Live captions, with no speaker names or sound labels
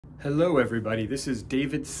Hello everybody, this is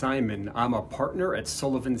David Simon. I'm a partner at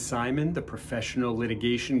Sullivan Simon, the professional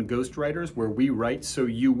litigation ghostwriters, where we write so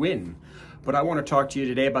you win. But I want to talk to you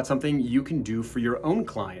today about something you can do for your own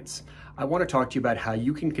clients. I want to talk to you about how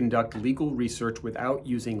you can conduct legal research without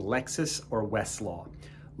using Lexis or Westlaw.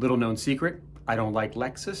 Little known secret, I don't like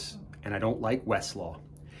Lexis and I don't like Westlaw.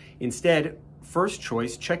 Instead, first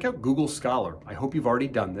choice, check out GoogleScholar. I hope you've already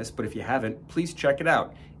done this, but if you haven't, please check it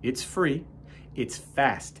out. It's free, it's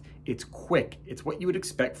fast, it's quick. It's what you would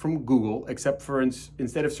expect from Google, except for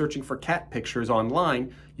instead of searching for cat pictures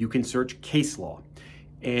online, you can search case law.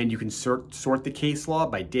 And you can sort the case law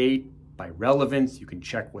by date, by relevance. You can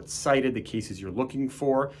check what's cited, the cases you're looking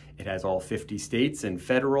for. It has all 50 states and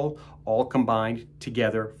federal, all combined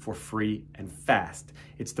together for free and fast.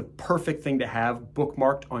 It's the perfect thing to have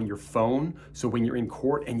bookmarked on your phone, so when you're in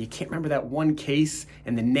court and you can't remember that one case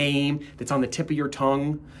and the name that's on the tip of your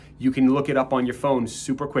tongue, you can look it up on your phone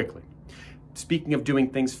super quickly. Speaking of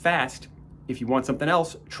doing things fast, if you want something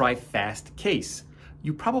else, try Fast Case.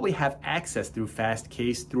 You probably have access through Fast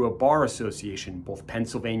Case through a bar association. Both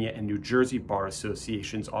Pennsylvania and New Jersey bar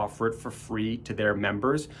associations offer it for free to their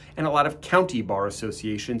members, and a lot of county bar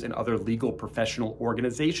associations and other legal professional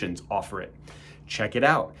organizations offer it. Check it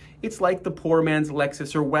out. It's like the poor man's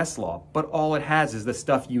Lexis or Westlaw, but all it has is the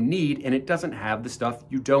stuff you need, and it doesn't have the stuff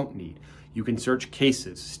you don't need. You can search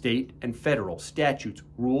cases, state and federal, statutes,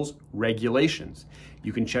 rules, regulations.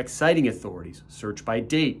 You can check citing authorities, search by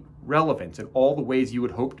date, relevance, and all the ways you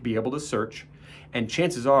would hope to be able to search. And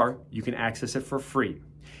chances are you can access it for free.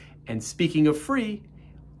 And speaking of free,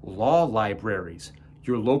 law libraries.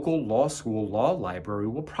 Your local law school law library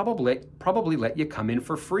will probably let you come in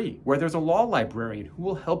for free, where there's a law librarian who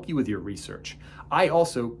will help you with your research. I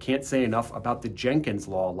also can't say enough about the Jenkins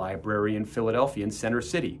Law Library in Philadelphia in Center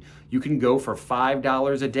City. You can go for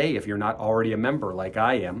 $5 a day if you're not already a member like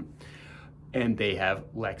I am. And they have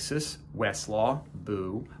Lexis, Westlaw,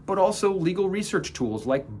 Boo, but also legal research tools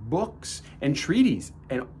like books and treaties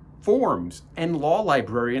and forms and law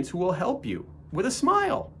librarians who will help you with a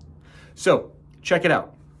smile. So check it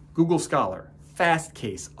out. GoogleScholar, Fast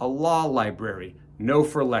Case, a law library, no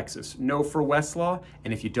for Lexis, no for Westlaw,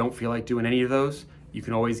 and if you don't feel like doing any of those, you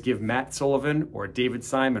can always give Matt Sullivan or David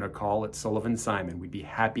Simon a call at Sullivan Simon. We'd be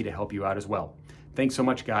happy to help you out as well. Thanks so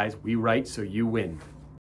much, guys. We write so you win.